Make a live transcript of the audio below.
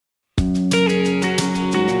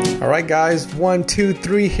All right, guys, 1, 2,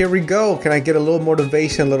 3, here we go. Can I get a little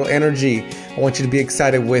motivation, a little energy? I want you to be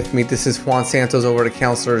excited with me. This is Juan Santos over at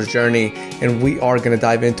Counselor's Journey, and we are going to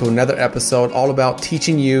dive into another episode all about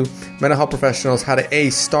teaching you mental health professionals how to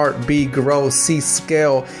A, start, B, grow, C,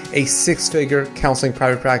 scale a 6-figure counseling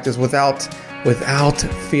private practice without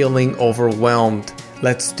feeling overwhelmed.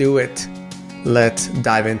 Let's do it. Let's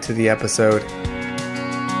dive into the episode.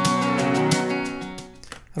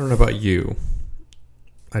 I don't know about you.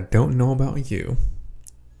 I don't know about you,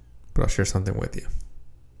 but I'll share something with you.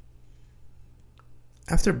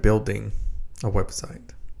 After building a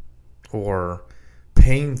website or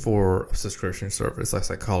paying for a subscription service like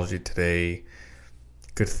Psychology Today,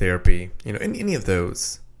 Good Therapy, any of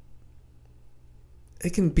those,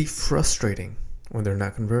 it can be frustrating when they're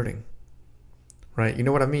not converting, right? You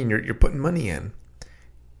know what I mean? You're putting money in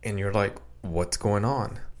and you're like, what's going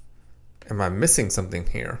on? Am I missing something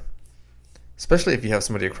here? Especially if you have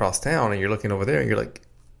somebody across town and you're looking over there and you're like,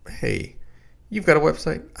 hey, you've got a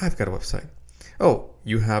website. I've got a website. Oh,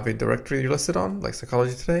 you have a directory you're listed on, like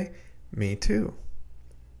Psychology Today? Me too.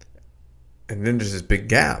 And then there's this big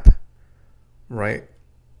gap, right?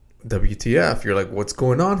 WTF, you're like, what's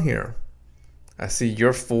going on here? I see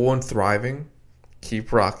you're full and thriving.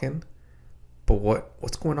 Keep rocking. But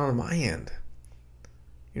what's going on my end?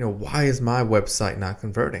 Why is my website not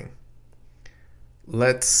converting?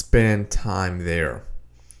 Let's spend time there,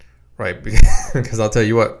 right? Because I'll tell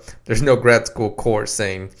you what, there's no grad school course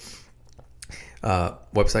saying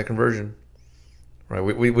website conversion, right?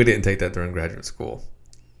 We didn't take that during graduate school.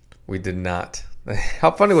 We did not.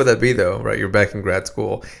 How funny would that be, though, right? You're back in grad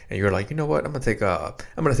school and you're like, you know what? I'm gonna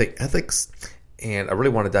take ethics, and I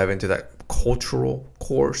really want to dive into that cultural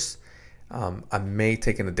course. I may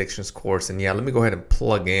take an addictions course, and let me go ahead and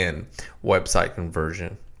plug in website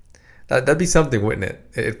conversion. That'd be something, wouldn't it?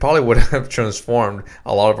 It probably would have transformed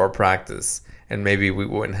a lot of our practice, and maybe we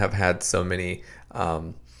wouldn't have had so many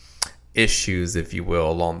issues, if you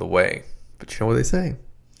will, along the way. But you know what they say?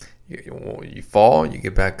 You fall, you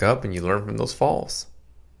get back up, and you learn from those falls.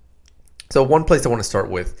 So one place I want to start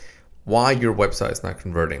with, why your website is not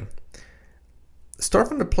converting. Start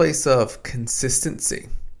from the place of consistency.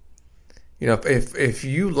 If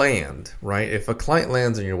you land, right? If a client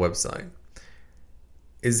lands on your website,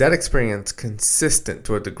 is that experience consistent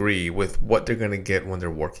to a degree with what they're going to get when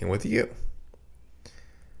they're working with you?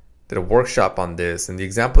 Did a workshop on this, and the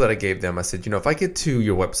example that I gave them, I said, if I get to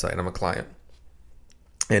your website and I'm a client,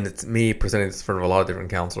 and it's me presenting this in front of a lot of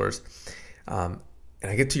different counselors, and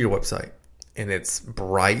I get to your website, and it's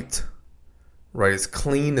bright, right? It's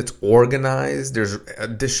clean, it's organized, there's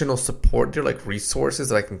additional support there, like resources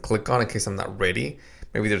that I can click on in case I'm not ready.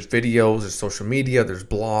 Maybe there's videos, there's social media, there's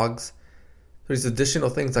blogs. There's additional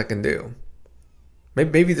things I can do.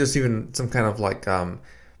 Maybe there's even some kind of like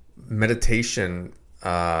meditation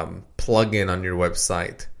plugin on your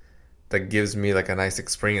website that gives me like a nice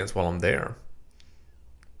experience while I'm there,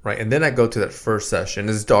 right? And then I go to that first session.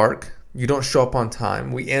 It's dark. You don't show up on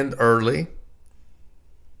time. We end early.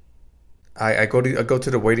 I go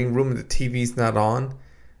to the waiting room and the TV's not on.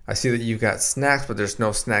 I see that you've got snacks, but there's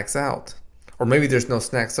no snacks out, or maybe there's no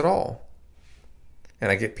snacks at all.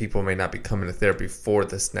 And I get people may not be coming to therapy for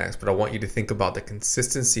the snacks, but I want you to think about the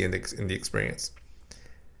consistency in the experience.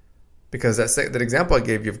 Because that example I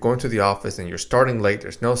gave you of going to the office and you're starting late,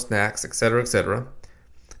 there's no snacks, etc.,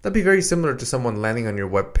 that'd be very similar to someone landing on your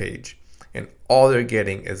webpage and all they're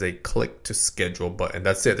getting is a click to schedule button.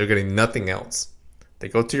 That's it. They're getting nothing else. They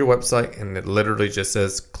go to your website and it literally just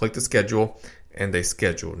says click to schedule, and they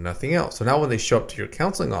schedule nothing else. So now when they show up to your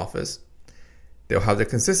counseling office, they'll have the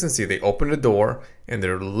consistency. They open the door and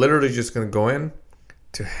they're literally just going to go in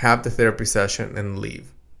to have the therapy session and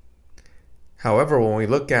leave. However, when we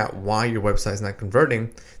look at why your website is not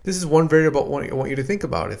converting, this is one variable I want you to think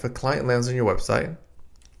about. If a client lands on your website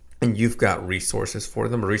and you've got resources for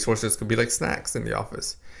them, resources could be like snacks in the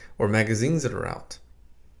office or magazines that are out.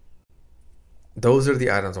 Those are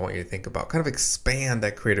the items I want you to think about. Kind of expand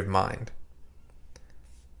that creative mind.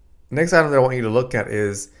 Next item that I want you to look at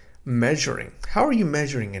is measuring. How are you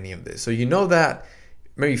measuring any of this? So you know that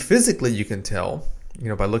maybe physically you can tell,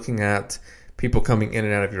 by looking at people coming in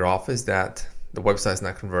and out of your office that the website is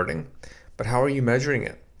not converting. But how are you measuring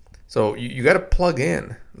it? So you got to plug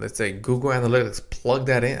in, let's say Google Analytics, plug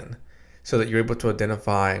that in so that you're able to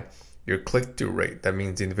identify your click-through rate. That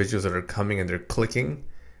means the individuals that are coming and they're clicking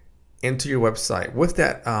into your website. With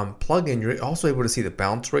that plugin, you're also able to see the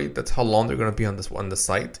bounce rate. That's how long they're going to be on the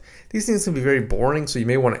site. These things can be very boring, so you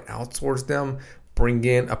may want to outsource them, bring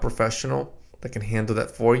in a professional that can handle that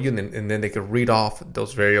for you, and then they can read off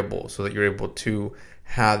those variables so that you're able to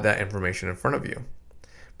have that information in front of you.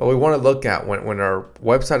 But we want to look at when our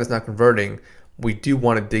website is not converting, we do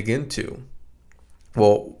want to dig into,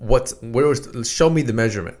 well, show me the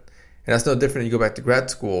measurement. And that's no different. You go back to grad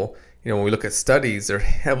school, when we look at studies, they're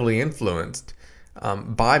heavily influenced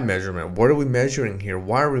by measurement. What are we measuring here?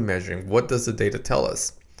 Why are we measuring? What does the data tell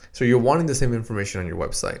us? So you're wanting the same information on your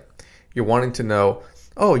website. You're wanting to know,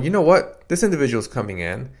 oh, you know what? This individual's coming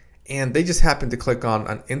in and they just happened to click on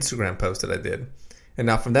an Instagram post that I did. And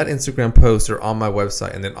now from that Instagram post, they're on my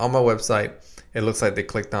website. And then on my website, it looks like they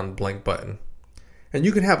clicked on a blank button. And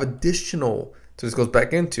you can have additional, so this goes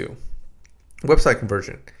back into website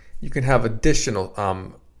conversion. You can have additional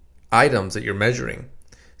items that you're measuring.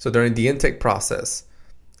 So during the intake process,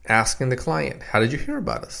 asking the client, how did you hear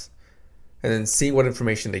about us? And then see what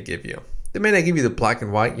information they give you. They may not give you the black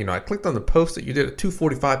and white. I clicked on the post that you did at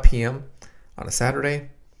 2:45 p.m. on a Saturday.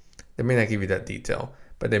 They may not give you that detail,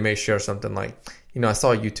 but they may share something like, I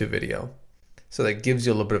saw a YouTube video. So that gives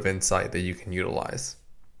you a little bit of insight that you can utilize.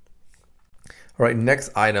 All right,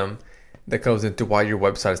 next item that goes into why your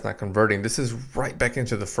website is not converting. This is right back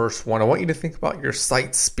into the first one. I want you to think about your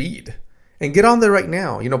site speed and get on there right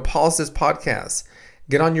now. Pause this podcast.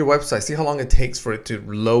 Get on your website, see how long it takes for it to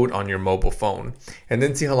load on your mobile phone, and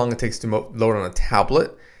then see how long it takes to load on a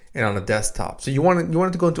tablet and on a desktop. So you want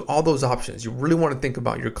to go into all those options. You really want to think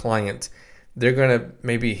about your client. They're going to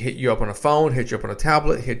maybe hit you up on a phone, hit you up on a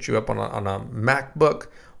tablet, hit you up on a MacBook,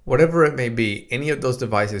 whatever it may be. Any of those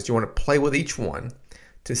devices, you want to play with each one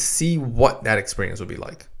to see what that experience will be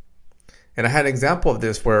like. And I had an example of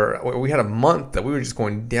this where we had a month that we were just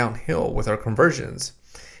going downhill with our conversions.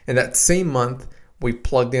 And that same month, we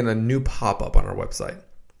plugged in a new pop-up on our website.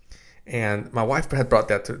 And my wife had brought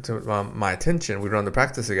that to my attention. We run the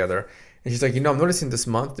practice together. And she's like, I'm noticing this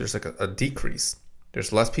month there's like a decrease.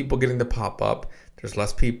 There's less people getting the pop-up. There's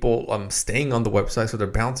less people staying on the website, so they're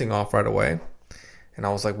bouncing off right away. And I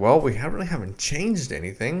was like, well, we really haven't changed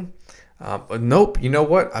anything. But nope, you know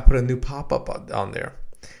what? I put a new pop-up on there.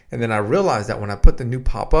 And then I realized that when I put the new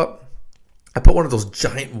pop-up, I put one of those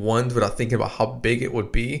giant ones without thinking about how big it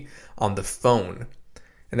would be on the phone.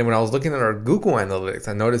 And then when I was looking at our Google Analytics,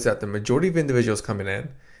 I noticed that the majority of individuals coming in,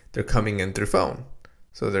 they're coming in through phone.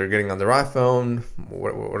 So they're getting on their iPhone,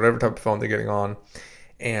 whatever type of phone they're getting on.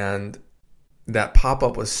 And that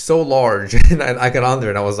pop-up was so large, and I got on there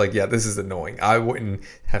and I was like, yeah, this is annoying. I wouldn't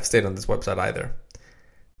have stayed on this website either.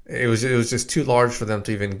 It was just too large for them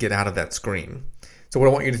to even get out of that screen. So what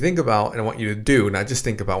I want you to think about, and I want you to do, not just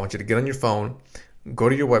think about, I want you to get on your phone, go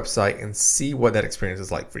to your website, and see what that experience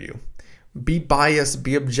is like for you. Be biased,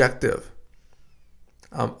 be objective.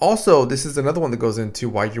 Also, this is another one that goes into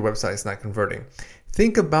why your website is not converting.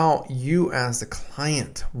 Think about you as the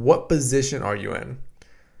client. What position are you in?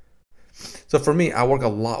 So for me, I work a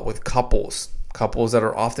lot with couples that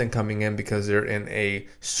are often coming in because they're in a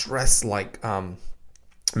stress-like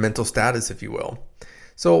mental status, if you will.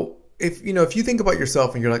 So if you think about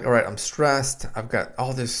yourself and you're like, all right, I'm stressed, I've got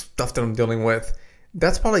all this stuff that I'm dealing with,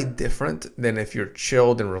 that's probably different than if you're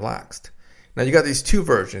chilled and relaxed. Now you got these two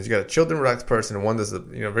versions. You got a chilled and relaxed person and one that's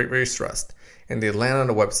very, very stressed, and they land on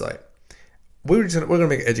a website. We're going to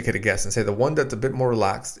make an educated guess and say the one that's a bit more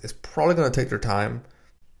relaxed is probably going to take their time,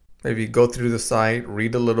 maybe go through the site,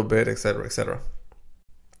 read a little bit, etc., etc.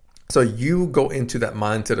 So you go into that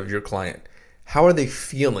mindset of your client. How are they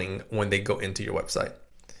feeling when they go into your website?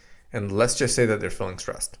 And let's just say that they're feeling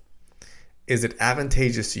stressed. Is it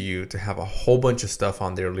advantageous to you to have a whole bunch of stuff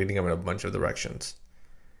on there leading them in a bunch of directions?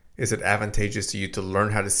 Is it advantageous to you to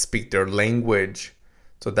learn how to speak their language?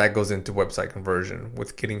 So that goes into website conversion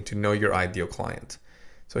with getting to know your ideal client.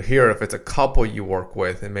 So here, if it's a couple you work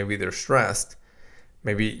with and maybe they're stressed,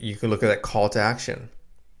 maybe you can look at that call to action.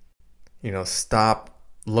 Stop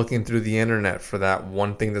looking through the internet for that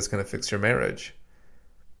one thing that's going to fix your marriage.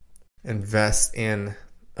 Invest in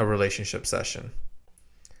a relationship session.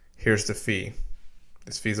 Here's the fee.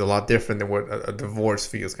 This fee is a lot different than what a divorce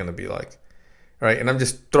fee is going to be like. All right, and I'm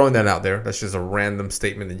just throwing that out there. That's just a random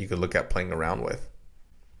statement that you could look at playing around with.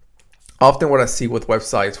 Often what I see with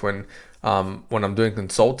websites when I'm doing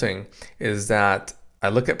consulting is that I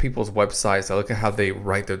look at people's websites, I look at how they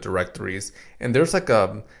write their directories, and there's like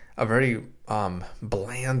a very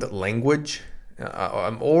bland language,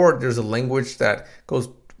 or there's a language that goes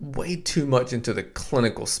way too much into the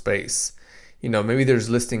clinical space. Maybe there's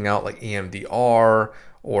listing out like EMDR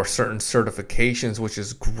or certain certifications, which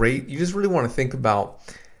is great. You just really want to think about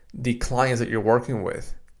the clients that you're working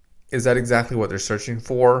with. Is that exactly what they're searching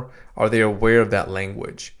for? Are they aware of that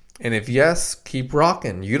language? And if yes, keep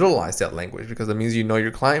rocking. Utilize that language because that means you know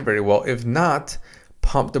your client very well. If not,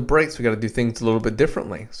 pump the brakes. We got to do things a little bit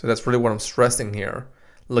differently. So that's really what I'm stressing here.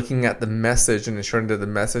 looking at the message and ensuring that the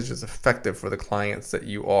message is effective for the clients that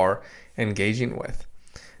you are engaging with.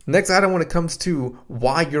 Next item when it comes to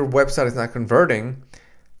why your website is not converting,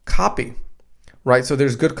 copy, right? So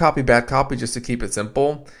there's good copy, bad copy, just to keep it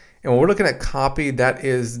simple. And when we're looking at copy, that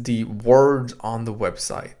is the words on the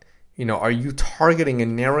website. Are you targeting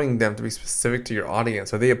and narrowing them to be specific to your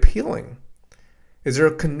audience? Are they appealing? Is there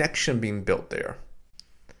a connection being built there?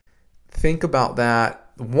 Think about that.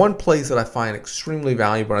 One place that I find extremely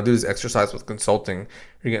valuable, and I do this exercise with consulting,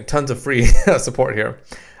 you're getting tons of free support here.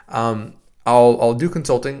 I'll do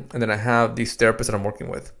consulting, and then I have these therapists that I'm working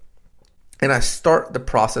with. And I start the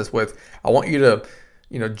process with, I want you to,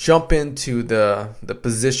 jump into the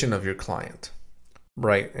position of your client,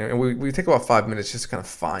 right? And we take about 5 minutes just to kind of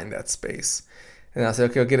find that space. And I say,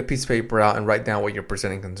 okay, I'll get a piece of paper out and write down what your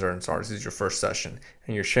presenting concerns are. This is your first session.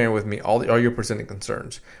 And you're sharing with me all your presenting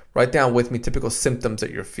concerns. Write down with me typical symptoms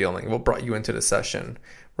that you're feeling. What brought you into the session?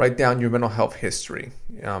 Write down your mental health history.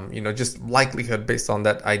 Just likelihood based on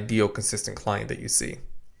that ideal consistent client that you see.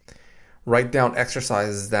 Write down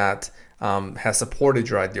exercises that has supported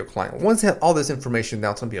your ideal client. Once you have all this information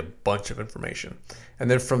down, it's going to be a bunch of information.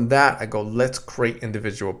 And then from that, I go, let's create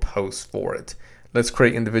individual posts for it. Let's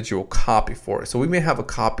create individual copy for it. So we may have a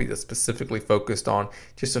copy that's specifically focused on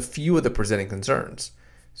just a few of the presenting concerns.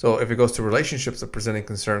 So if it goes to relationships, the presenting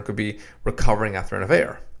concern could be recovering after an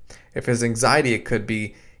affair. If it's anxiety, it could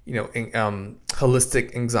be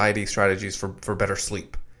holistic anxiety strategies for better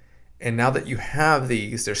sleep. And now that you have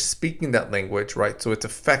these, they're speaking that language, right? So it's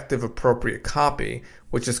effective, appropriate copy,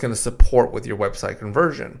 which is going to support with your website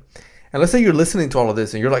conversion. And let's say you're listening to all of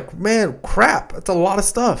this and you're like, man, crap, that's a lot of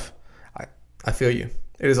stuff. I feel you.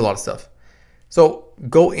 It is a lot of stuff. So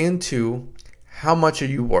go into how much are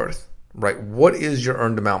you worth, right? What is your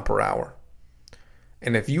earned amount per hour?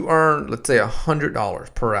 And if you earn, let's say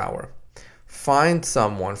 $100 per hour, find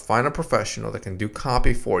a professional that can do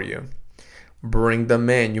copy for you. Bring them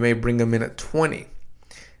in. You may bring them in at 20.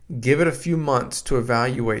 Give it a few months to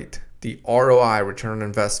evaluate the ROI, return on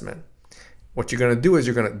investment. What you're going to do is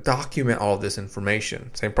you're going to document all of this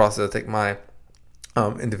information. Same process I take my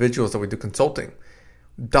individuals that we do consulting.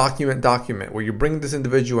 Document where you bring this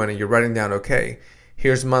individual in and you're writing down, okay,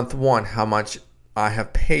 here's month 1, how much I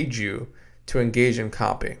have paid you to engage in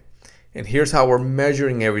copy. And here's how we're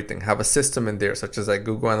measuring everything. Have a system in there, such as like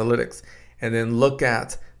Google Analytics. And then look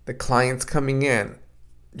at the clients coming in.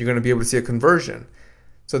 You're going to be able to see a conversion.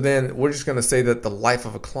 So then we're just going to say that the life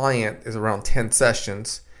of a client is around 10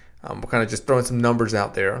 sessions. We're kind of just throwing some numbers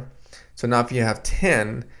out there. So now if you have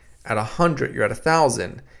 10, at 100, you're at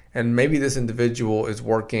 1,000. And maybe this individual is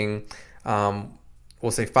working,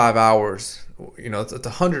 we'll say 5 hours. It's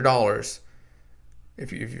 $100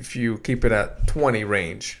 if you keep it at 20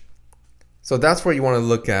 range. So that's where you want to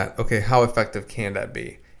look at, okay, how effective can that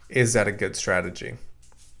be? Is that a good strategy?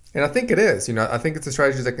 And I think it is. I think it's a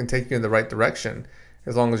strategy that can take you in the right direction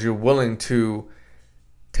as long as you're willing to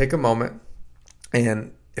take a moment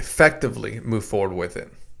and effectively move forward with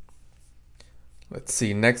it. Let's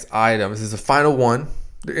see, next item. This is the final one.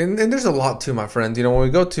 And there's a lot too, my friends. When we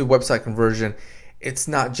go to website conversion, it's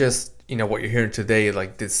not just, what you're hearing today,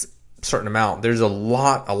 like this certain amount. There's a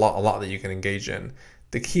lot that you can engage in.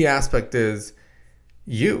 The key aspect is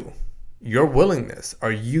your willingness.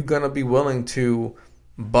 Are you going to be willing to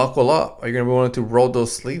buckle up? Are you going to be willing to roll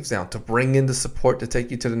those sleeves down, to bring in the support to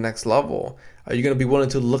take you to the next level? Are you going to be willing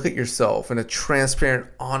to look at yourself in a transparent,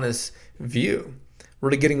 honest view?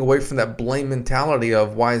 Really getting away from that blame mentality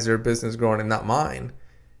of why is their business growing and not mine?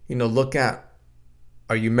 Look at,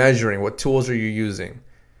 are you measuring? What tools are you using?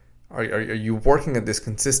 Are you working at this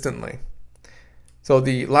consistently? So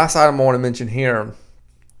the last item I want to mention here,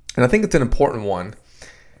 and I think it's an important one,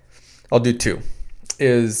 I'll do 2,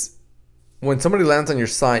 is when somebody lands on your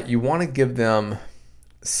site, you want to give them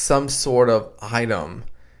some sort of item.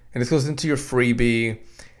 And this goes into your freebie.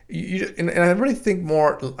 And I really think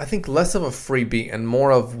less of a freebie and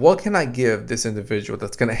more of what can I give this individual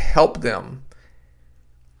that's going to help them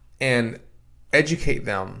and educate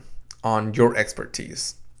them on your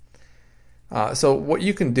expertise. So what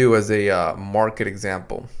you can do as a market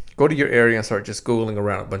example, go to your area and start just Googling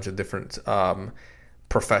around a bunch of different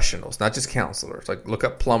professionals, not just counselors. Like look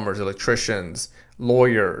up plumbers, electricians,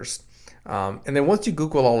 lawyers. And then once you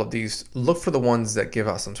Google all of these, look for the ones that give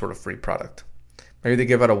out some sort of free product. Maybe they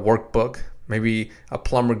give out a workbook. Maybe a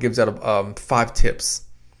plumber gives out 5 tips,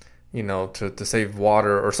 to save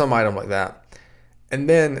water or some item like that. And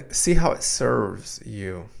then see how it serves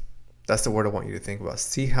you. That's the word I want you to think about.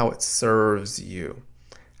 See how it serves you.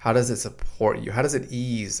 How does it support you? How does it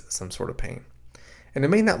ease some sort of pain? And it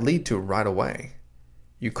may not lead to it right away.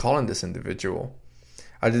 You call in this individual.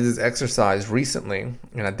 I did this exercise recently,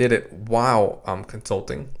 and I did it while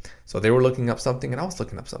consulting. So they were looking up something, and I was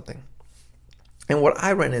looking up something. And what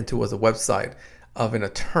I ran into was a website of an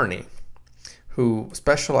attorney who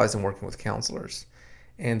specialized in working with counselors.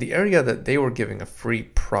 And the area that they were giving a free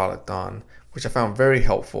product on, which I found very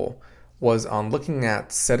helpful, was on looking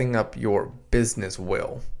at setting up your business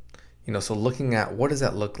will. So looking at what does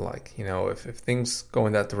that look like? If things go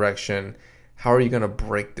in that direction, how are you going to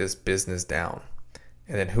break this business down?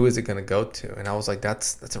 And then who is it going to go to? And I was like,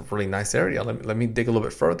 that's a really nice area. Let me dig a little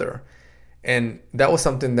bit further. And that was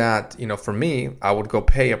something that, for me, I would go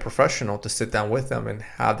pay a professional to sit down with them and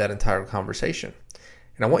have that entire conversation.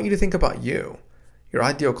 And I want you to think about you, your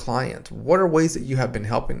ideal client. What are ways that you have been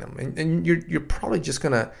helping them? And you're probably just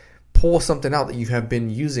going to pull something out that you have been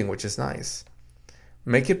using, which is nice.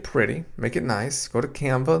 Make it pretty, make it nice. Go to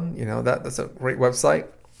Canva, that's a great website.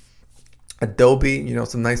 Adobe,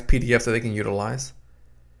 some nice PDFs that they can utilize.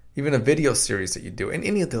 Even a video series that you do, and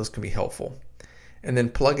any of those can be helpful. And then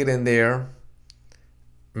plug it in there,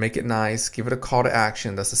 make it nice, give it a call to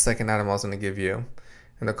action. That's the second item I was going to give you.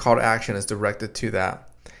 And the call to action is directed to that.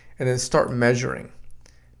 And then start measuring.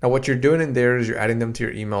 Now what you're doing in there is you're adding them to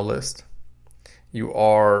your email list. You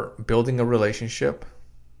are building a relationship,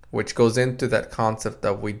 which goes into that concept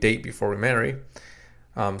of we date before we marry.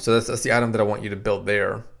 So that's the item that I want you to build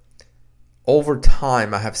there. Over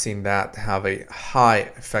time, I have seen that have a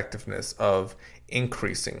high effectiveness of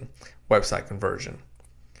increasing website conversion.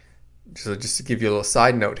 So just to give you a little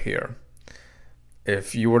side note here,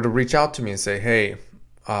 if you were to reach out to me and say, hey,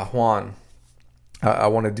 Juan, I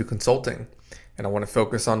want to do consulting and I want to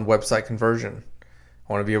focus on website conversion.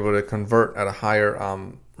 I want to be able to convert at a higher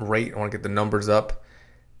rate. I want to get the numbers up.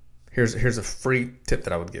 Here's a free tip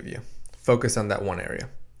that I would give you. Focus on that one area.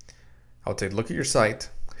 I would say, look at your site.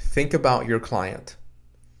 Think about your client.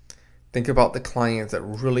 Think about the clients that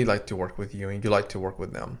really like to work with you and you like to work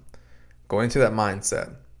with them. Go into that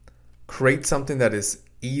mindset. Create something that is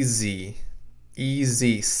easy,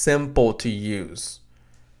 simple to use.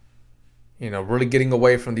 Really getting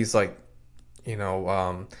away from these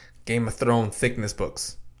Game of Thrones thickness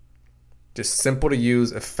books. Just simple to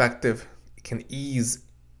use, effective, can ease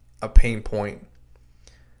a pain point.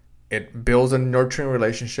 It builds a nurturing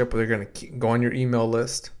relationship where they're going to go on your email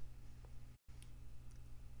list.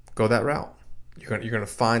 Go that route. You're going to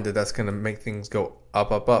find that that's going to make things go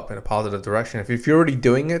up in a positive direction. If you're already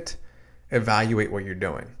doing it, evaluate what you're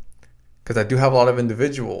doing. Because I do have a lot of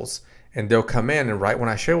individuals and they'll come in and right when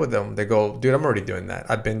I share with them, they go, dude, I'm already doing that.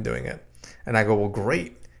 I've been doing it. And I go, well,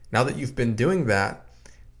 great. Now that you've been doing that,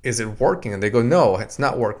 is it working? And they go, no, it's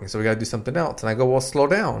not working. So we got to do something else. And I go, well, slow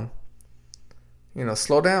down.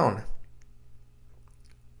 Slow down.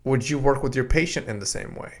 Would you work with your patient in the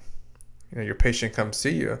same way? Your patient comes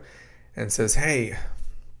to you and says, hey,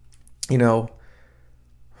 I don't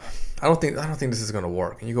think this is going to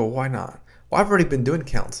work. And you go, why not? Well, I've already been doing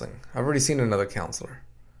counseling. I've already seen another counselor.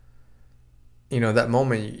 That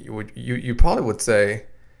moment you probably would say,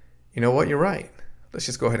 you know what, you're right. Let's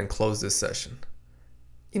just go ahead and close this session.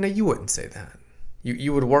 You wouldn't say that.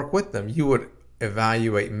 You would work with them. You would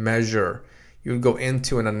evaluate, measure. You would go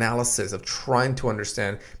into an analysis of trying to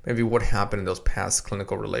understand maybe what happened in those past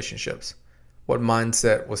clinical relationships. What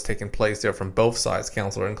mindset was taking place there from both sides,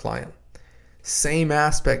 counselor and client. Same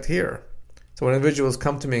aspect here. So when individuals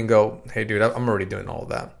come to me and go, hey dude, I'm already doing all of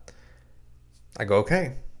that. I go,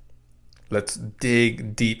 okay, let's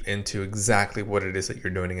dig deep into exactly what it is that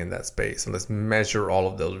you're doing in that space. And let's measure all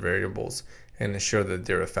of those variables and ensure that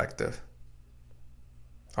they're effective.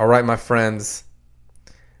 All right, my friends.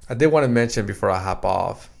 I did want to mention before I hop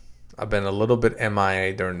off, I've been a little bit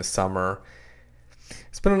MIA during the summer.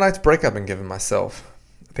 It's been a nice break I've been giving myself.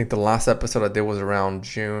 I think the last episode I did was around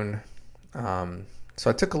June. So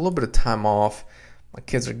I took a little bit of time off. My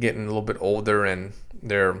kids are getting a little bit older and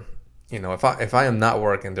they're, if I am not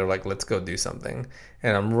working, they're like, let's go do something.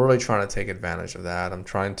 And I'm really trying to take advantage of that. I'm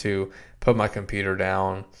trying to put my computer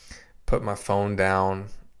down, put my phone down,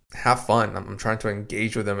 have fun. I'm trying to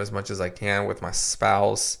engage with them as much as I can with my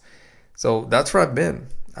spouse. So that's where I've been,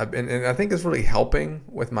 and I think it's really helping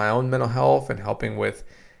with my own mental health and helping with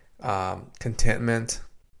contentment,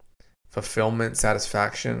 fulfillment,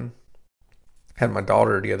 satisfaction. Had my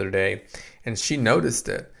daughter the other day, and she noticed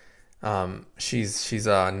it. She's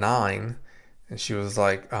 9, and she was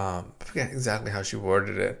like, I forget exactly how she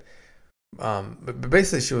worded it. But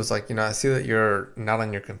basically she was like, I see that you're not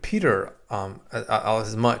on your computer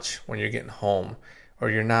as much when you're getting home, or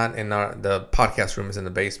you're not in the podcast room is in the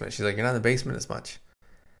basement. She's like, you're not in the basement as much.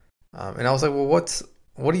 And I was like, well,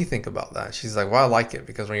 what do you think about that? She's like, well, I like it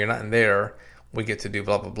because when you're not in there, we get to do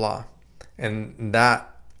blah, blah, blah. And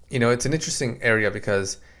that it's an interesting area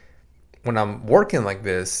because when I'm working like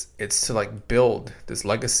this, it's to like build this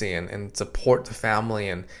legacy and support the family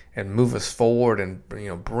and move us forward and,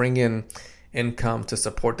 bring in income to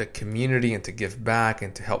support the community and to give back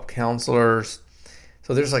and to help counselors.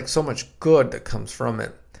 So there's like so much good that comes from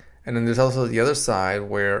it. And then there's also the other side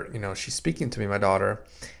where, she's speaking to me, my daughter,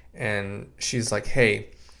 and she's like, hey,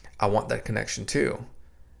 I want that connection too.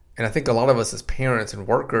 And I think a lot of us as parents and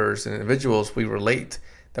workers and individuals, we relate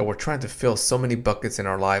that we're trying to fill so many buckets in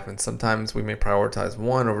our life, and sometimes we may prioritize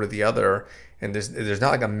one over the other, and there's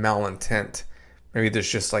not like a malintent. Maybe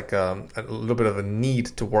there's just like a little bit of a need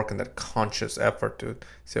to work in that conscious effort to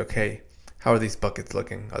say, okay, how are these buckets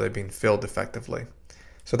looking? Are they being filled effectively?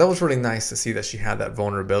 So that was really nice to see that she had that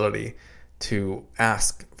vulnerability to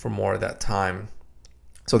ask for more of that time.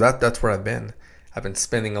 So that's where I've been. I've been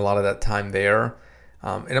spending a lot of that time there.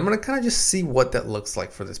 And I'm going to kind of just see what that looks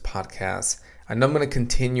like for this podcast. I know I'm going to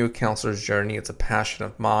continue a counselor's journey. It's a passion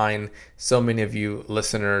of mine. So many of you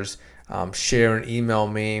listeners share and email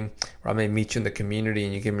me, or I may meet you in the community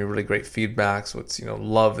and you give me really great feedback. So it's,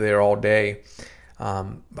 love there all day.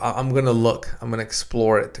 I'm going to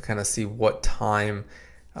explore it to kind of see what time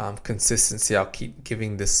consistency I'll keep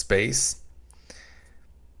giving this space.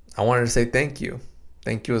 I wanted to say thank you.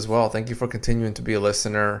 Thank you as well. Thank you for continuing to be a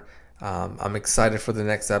listener. I'm excited for the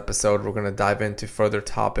next episode. We're going to dive into further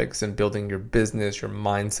topics and building your business, your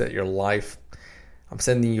mindset, your life. I'm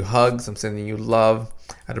sending you hugs. I'm sending you love.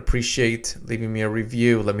 I'd appreciate leaving me a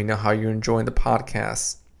review. Let me know how you're enjoying the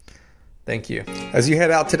podcast. Thank you. As you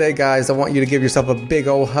head out today, guys, I want you to give yourself a big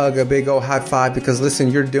old hug, a big old high five, because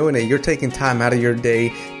listen, you're doing it. You're taking time out of your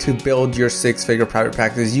day to build your 6-figure private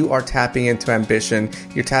practice. You are tapping into ambition.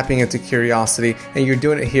 You're tapping into curiosity, and you're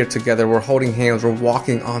doing it here together. We're holding hands. We're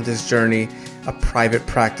walking on this journey, a private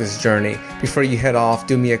practice journey. Before you head off,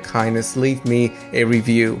 do me a kindness. Leave me a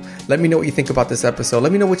review. Let me know what you think about this episode.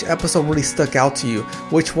 Let me know which episode really stuck out to you.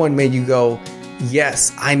 Which one made you go,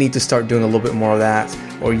 yes, I need to start doing a little bit more of that.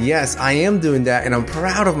 Or yes, I am doing that and I'm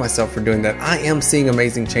proud of myself for doing that. I am seeing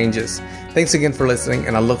amazing changes. Thanks again for listening,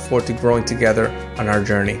 and I look forward to growing together on our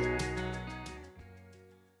journey.